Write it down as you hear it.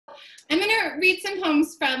I'm going to read some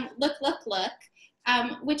poems from Look, Look, Look,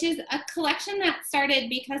 which is a collection that started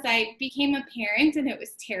because I became a parent and it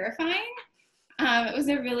was terrifying. It was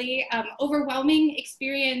a really overwhelming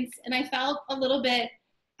experience, and I felt a little bit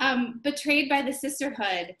betrayed by the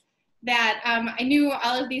sisterhood that I knew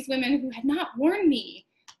all of these women who had not warned me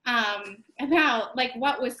about like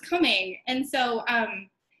what was coming. And so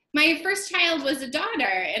my first child was a daughter,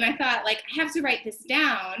 and I thought, like, I have to write this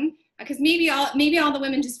down because maybe all the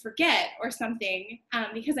women just forget or something,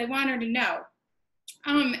 because I want her to know.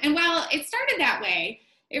 And while it started that way,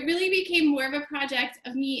 it really became more of a project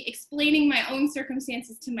of me explaining my own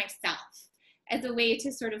circumstances to myself as a way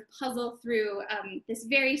to sort of puzzle through this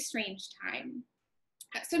very strange time.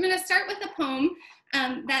 So I'm going to start with a poem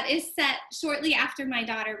that is set shortly after my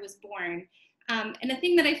daughter was born. And the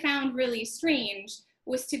thing that I found really strange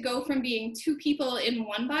was to go from being two people in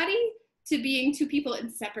one body to being two people in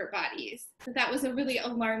separate bodies. So that was a really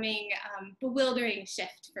alarming, bewildering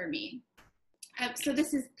shift for me. So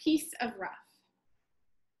this is Piece of Rough.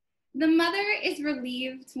 The mother is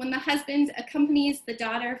relieved when the husband accompanies the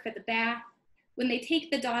daughter for the bath, when they take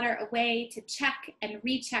the daughter away to check and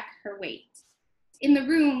recheck her weight. In the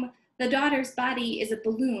room, the daughter's body is a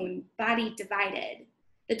balloon, body divided.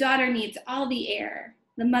 The daughter needs all the air.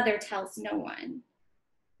 The mother tells no one.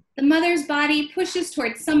 The mother's body pushes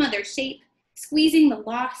towards some other shape, squeezing the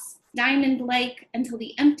loss, diamond-like, until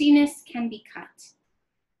the emptiness can be cut.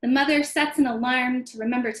 The mother sets an alarm to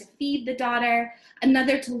remember to feed the daughter,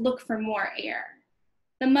 another to look for more air.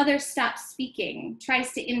 The mother stops speaking,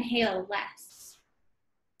 tries to inhale less.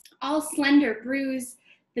 All slender bruise,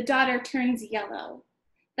 the daughter turns yellow.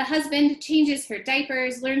 The husband changes her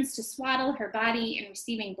diapers, learns to swaddle her body in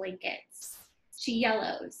receiving blankets. She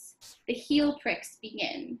yellows. The heel pricks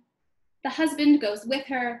begin. The husband goes with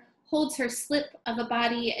her, holds her slip of a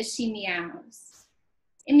body as she meows.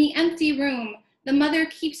 In the empty room, the mother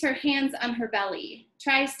keeps her hands on her belly,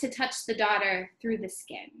 tries to touch the daughter through the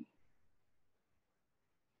skin.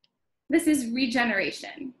 This is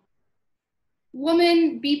Regeneration.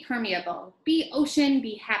 Woman, be permeable. Be ocean,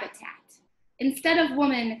 be habitat. Instead of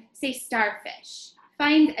woman, say starfish.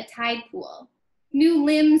 Find a tide pool. New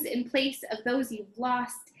limbs in place of those you've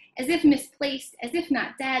lost, as if misplaced, as if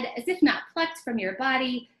not dead, as if not plucked from your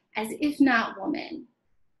body, as if not woman.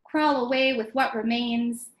 Crawl away with what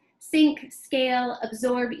remains. Sink, scale,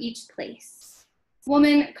 absorb each place.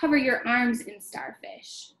 Woman, cover your arms in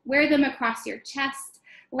starfish. Wear them across your chest,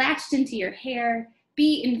 latched into your hair.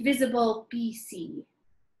 Be invisible, be sea.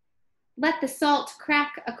 Let the salt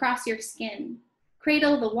crack across your skin.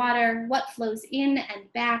 Cradle the water, what flows in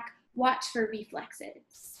and back. Watch for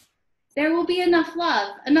reflexes. There will be enough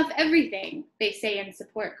love, enough everything, they say in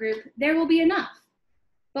support group. There will be enough.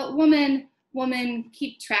 But woman,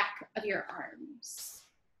 keep track of your arms.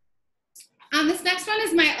 This next one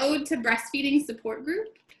is my ode to breastfeeding support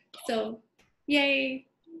group. So yay,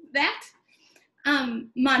 that.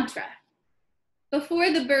 Mantra.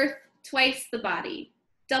 Before the birth, twice the body.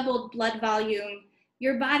 Doubled blood volume.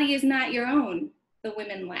 Your body is not your own, the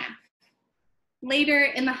women laugh. Later,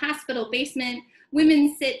 in the hospital basement,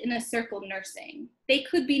 women sit in a circle nursing. They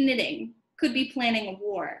could be knitting, could be planning a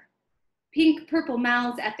war. Pink, purple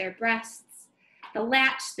mouths at their breasts. The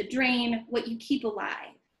latch, the drain, what you keep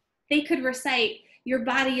alive. They could recite, your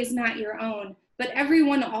body is not your own, but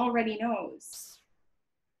everyone already knows.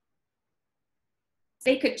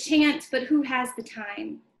 They could chant, but who has the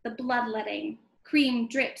time? The bloodletting, cream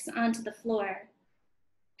drips onto the floor.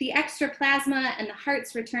 The extra plasma and the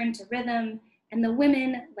hearts return to rhythm, and the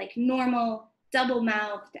women, like normal,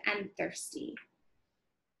 double-mouthed and thirsty.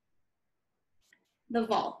 The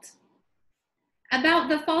vault. About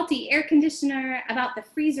the faulty air conditioner, about the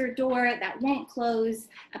freezer door that won't close,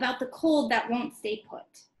 about the cold that won't stay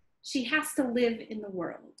put. She has to live in the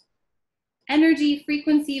world. Energy,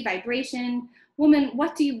 frequency, vibration. Woman,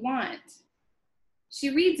 what do you want? She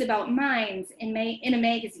reads about mines in a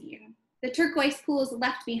magazine. The turquoise pools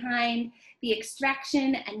left behind, the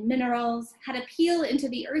extraction and minerals, how to peel into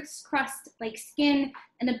the earth's crust like skin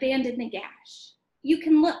and abandon the gash. You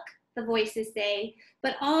can look, the voices say,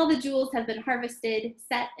 but all the jewels have been harvested,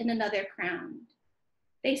 set in another crown.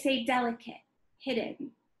 They say delicate,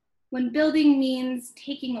 hidden, when building means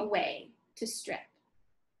taking away, to strip.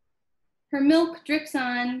 Her milk drips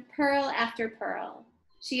on, pearl after pearl.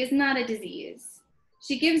 She is not a disease.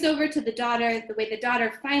 She gives over to the daughter the way the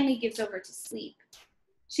daughter finally gives over to sleep.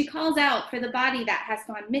 She calls out for the body that has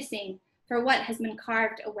gone missing, for what has been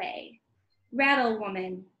carved away. Rattle,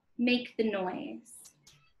 woman, make the noise.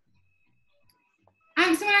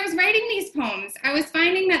 So when I was writing these poems, I was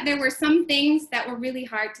finding that there were some things that were really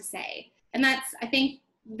hard to say. And that's, I think,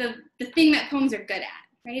 the thing that poems are good at,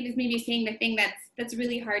 right? Is maybe saying the thing that's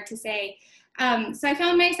really hard to say. So I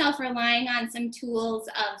found myself relying on some tools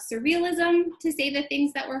of surrealism to say the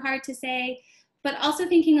things that were hard to say, but also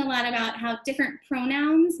thinking a lot about how different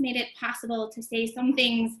pronouns made it possible to say some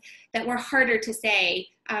things that were harder to say,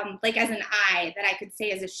 like as an I, that I could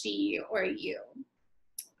say as a she or a you.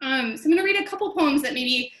 So I'm gonna read a couple poems that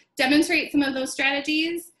maybe demonstrate some of those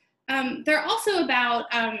strategies. They're also about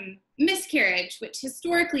miscarriage, which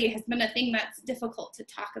historically has been a thing that's difficult to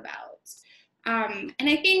talk about. And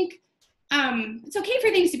I think it's okay for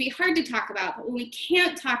things to be hard to talk about, but when we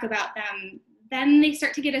can't talk about them, then they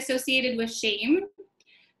start to get associated with shame.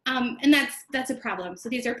 And that's a problem. So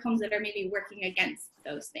these are poems that are maybe working against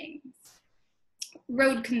those things.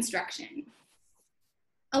 Road construction.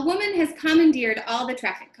 A woman has commandeered all the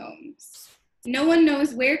traffic cones. No one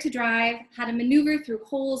knows where to drive, how to maneuver through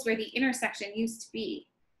holes where the intersection used to be.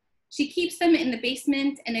 She keeps them in the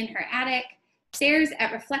basement and in her attic, stares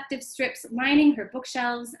at reflective strips lining her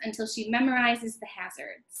bookshelves until she memorizes the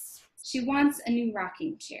hazards. She wants a new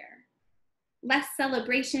rocking chair. Less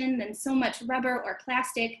celebration than so much rubber or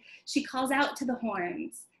plastic, she calls out to the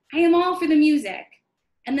horns, "I am all for the music,"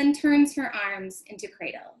 and then turns her arms into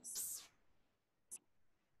cradles.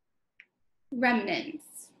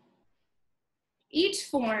 Remnants. Each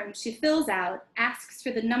form she fills out asks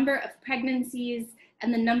for the number of pregnancies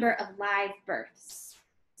and the number of live births.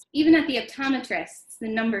 Even at the optometrists, the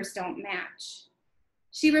numbers don't match.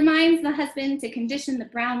 She reminds the husband to condition the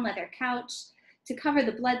brown leather couch, to cover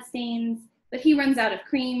the bloodstains, but he runs out of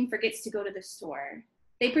cream, forgets to go to the store.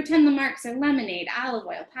 They pretend the marks are lemonade, olive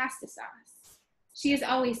oil, pasta sauce. She is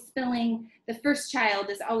always spilling. The first child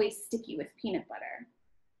is always sticky with peanut butter.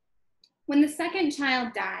 When the second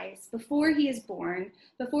child dies, before he is born,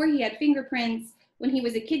 before he had fingerprints, when he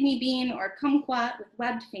was a kidney bean or kumquat with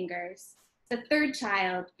webbed fingers, the third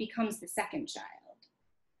child becomes the second child.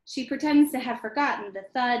 She pretends to have forgotten the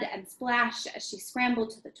thud and splash as she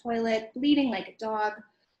scrambled to the toilet, bleeding like a dog,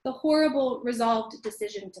 the horrible, resolved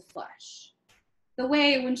decision to flush. The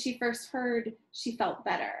way when she first heard, she felt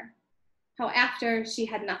better. How after, she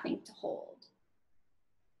had nothing to hold.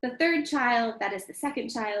 The third child, that is the second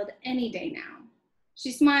child, any day now.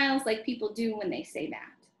 She smiles like people do when they say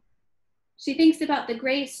that. She thinks about the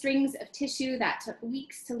gray strings of tissue that took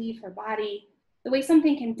weeks to leave her body, the way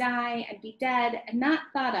something can die and be dead and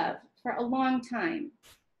not thought of for a long time,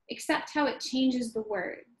 except how it changes the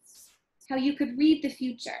words. How you could read the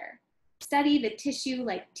future, study the tissue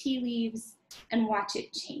like tea leaves, and watch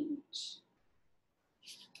it change.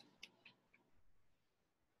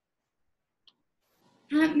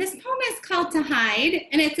 This poem is called To Hide,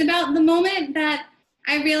 and it's about the moment that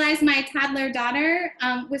I realized my toddler daughter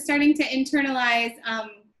was starting to internalize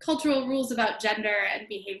cultural rules about gender and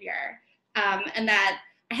behavior, and that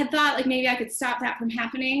I had thought like maybe I could stop that from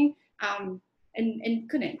happening, and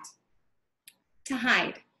couldn't. To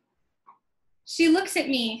hide. She looks at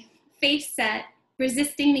me, face set,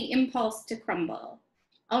 resisting the impulse to crumble.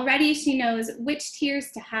 Already she knows which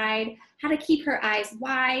tears to hide, how to keep her eyes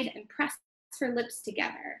wide and press her lips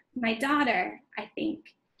together. My daughter, I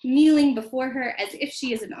think, kneeling before her as if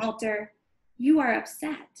she is an altar. You are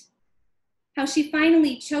upset. How she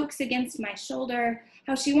finally chokes against my shoulder,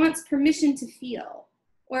 how she wants permission to feel,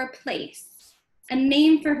 or a place, a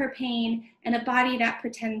name for her pain, and a body that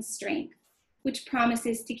pretends strength, which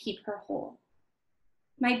promises to keep her whole.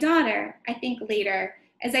 My daughter, I think later,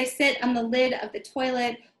 as I sit on the lid of the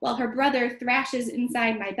toilet while her brother thrashes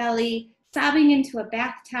inside my belly, sobbing into a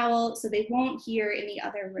bath towel so they won't hear in the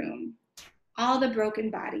other room. All the broken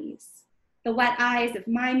bodies, the wet eyes of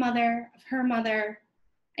my mother, of her mother.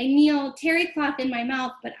 I kneel, terry cloth in my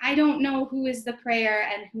mouth, but I don't know who is the prayer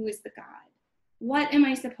and who is the God. What am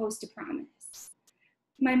I supposed to promise?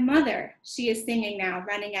 My mother, she is singing now,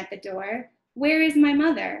 running at the door. Where is my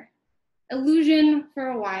mother? Illusion for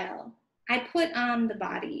a while. I put on the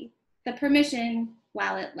body, the permission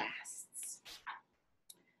while it lasts.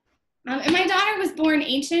 And my daughter was born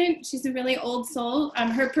ancient. She's a really old soul.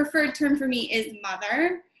 Her preferred term for me is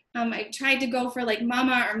mother. I tried to go for like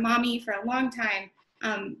mama or mommy for a long time,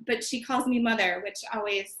 but she calls me mother, which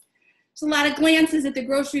always, there's a lot of glances at the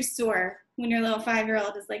grocery store when your little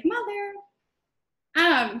 5-year-old is like, mother.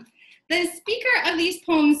 The speaker of these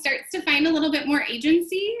poems starts to find a little bit more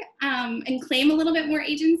agency and claim a little bit more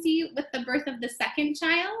agency with the birth of the second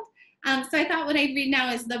child. So I thought what I'd read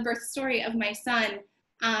now is the birth story of my son.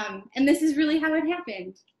 And this is really how it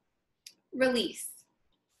happened. Release.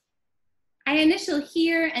 I initial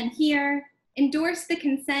here and here, endorse the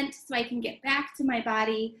consent so I can get back to my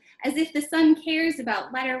body, as if the son cares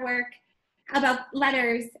about letter work, about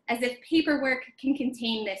letters as if paperwork can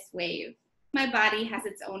contain this wave. My body has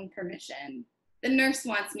its own permission. The nurse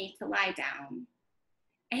wants me to lie down.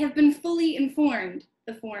 I have been fully informed,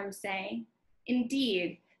 the forms say.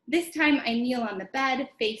 Indeed, this time I kneel on the bed,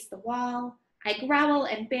 face the wall. I growl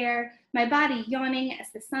and bear, my body yawning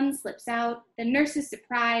as the sun slips out. The nurse is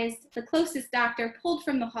surprised. The closest doctor pulled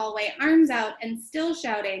from the hallway, arms out and still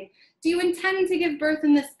shouting, "Do you intend to give birth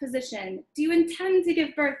in this position? Do you intend to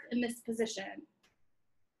give birth in this position?"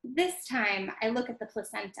 This time I look at the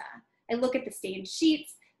placenta. I look at the stained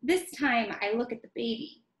sheets. This time I look at the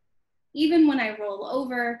baby. Even when I roll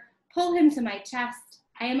over, pull him to my chest,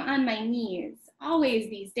 I am on my knees, always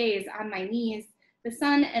these days on my knees, the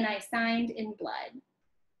son and I signed in blood.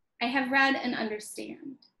 I have read and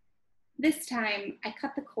understand. This time I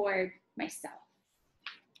cut the cord myself.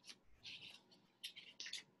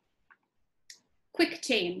 Quick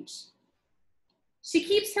change. She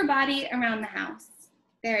keeps her body around the house.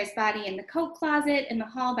 There is body in the coat closet, in the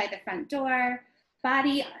hall by the front door,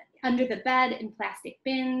 body under the bed in plastic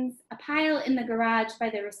bins, a pile in the garage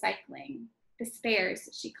by the recycling, the spares,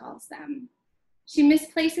 she calls them. She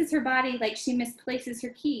misplaces her body like she misplaces her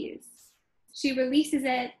keys. She releases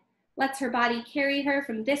it, lets her body carry her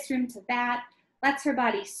from this room to that, lets her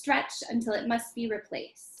body stretch until it must be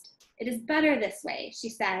replaced. It is better this way, she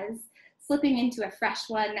says, slipping into a fresh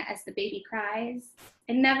one as the baby cries,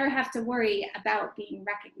 and never have to worry about being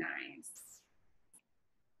recognized.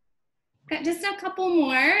 Got just a couple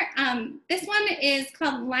more. This one is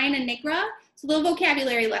called Line Nigra. It's a little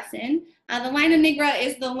vocabulary lesson. The Line Nigra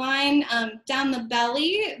is the line down the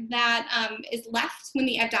belly that is left when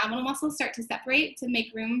the abdominal muscles start to separate to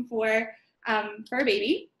make room for a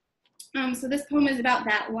baby. So this poem is about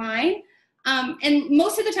that line. And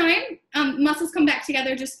most of the time, muscles come back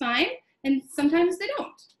together just fine, and sometimes they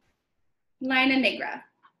don't. Line Nigra.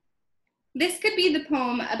 This could be the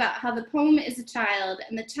poem about how the poem is a child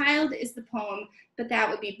and the child is the poem, but that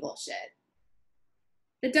would be bullshit.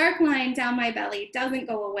 The dark line down my belly doesn't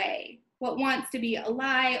go away. What wants to be a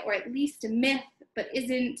lie or at least a myth, but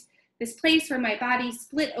isn't, this place where my body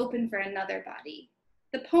split open for another body.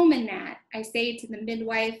 The poem in that, I say to the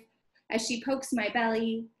midwife as she pokes my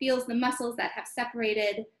belly, feels the muscles that have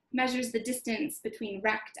separated, measures the distance between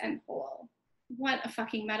wrecked and whole. What a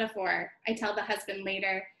fucking metaphor, I tell the husband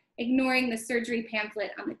later, ignoring the surgery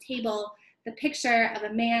pamphlet on the table, the picture of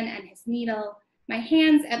a man and his needle, my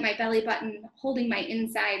hands at my belly button holding my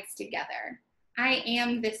insides together. I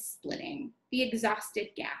am this splitting, the exhausted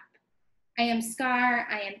gap. I am scar,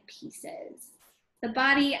 I am pieces. The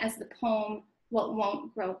body as the poem, what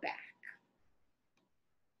won't grow back.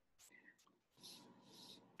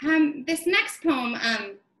 This next poem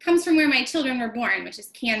comes from where my children were born, which is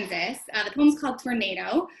Kansas. The poem's called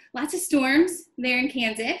Tornado. Lots of storms there in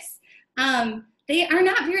Kansas. They are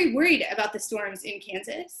not very worried about the storms in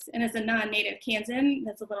Kansas. And as a non-native Kansan,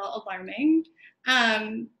 that's a little alarming.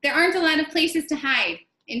 There aren't a lot of places to hide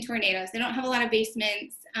in tornadoes. They don't have a lot of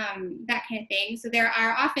basements, that kind of thing. So there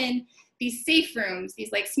are often these safe rooms,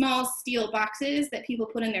 these like small steel boxes that people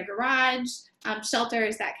put in their garage,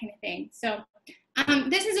 shelters, that kind of thing. So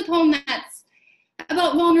this is a poem that's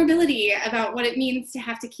about vulnerability, about what it means to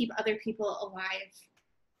have to keep other people alive.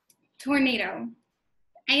 Tornado.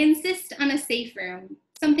 I insist on a safe room,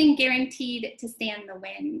 something guaranteed to stand the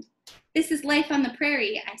wind. This is life on the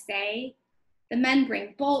prairie, I say. The men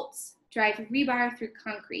bring bolts, drive rebar through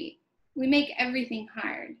concrete. We make everything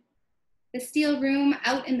hard. The steel room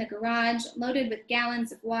out in the garage, loaded with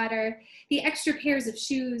gallons of water, the extra pairs of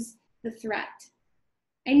shoes, the threat.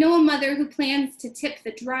 I know a mother who plans to tip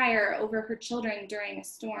the dryer over her children during a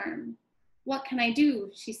storm. What can I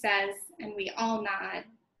do, she says, and we all nod.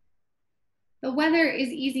 The weather is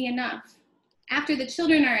easy enough. After the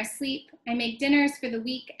children are asleep, I make dinners for the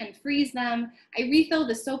week and freeze them. I refill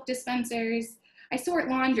the soap dispensers. I sort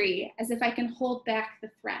laundry as if I can hold back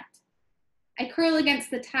the threat. I curl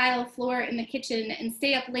against the tile floor in the kitchen and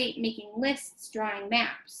stay up late making lists, drawing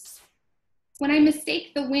maps. When I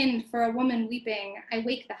mistake the wind for a woman weeping, I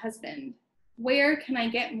wake the husband. Where can I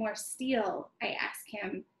get more steel? I ask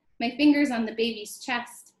him, my fingers on the baby's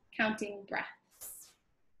chest, counting breaths.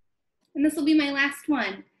 And this will be my last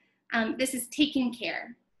one. This is Taking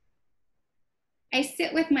Care. I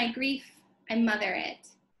sit with my grief, I mother it.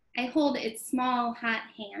 I hold its small, hot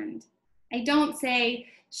hand. I don't say,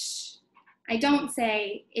 shh. I don't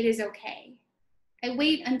say, it is okay. I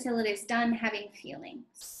wait until it is done having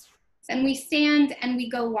feelings. Then we stand and we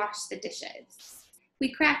go wash the dishes.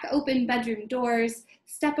 We crack open bedroom doors,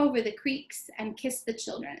 step over the creaks, and kiss the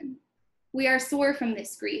children. We are sore from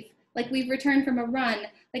this grief, like we've returned from a run,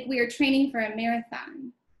 like we are training for a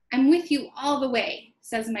marathon. I'm with you all the way,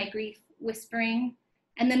 says my grief, whispering.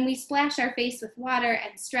 And then we splash our face with water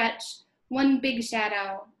and stretch, one big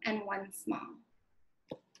shadow and one small.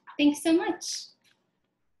 Thanks so much.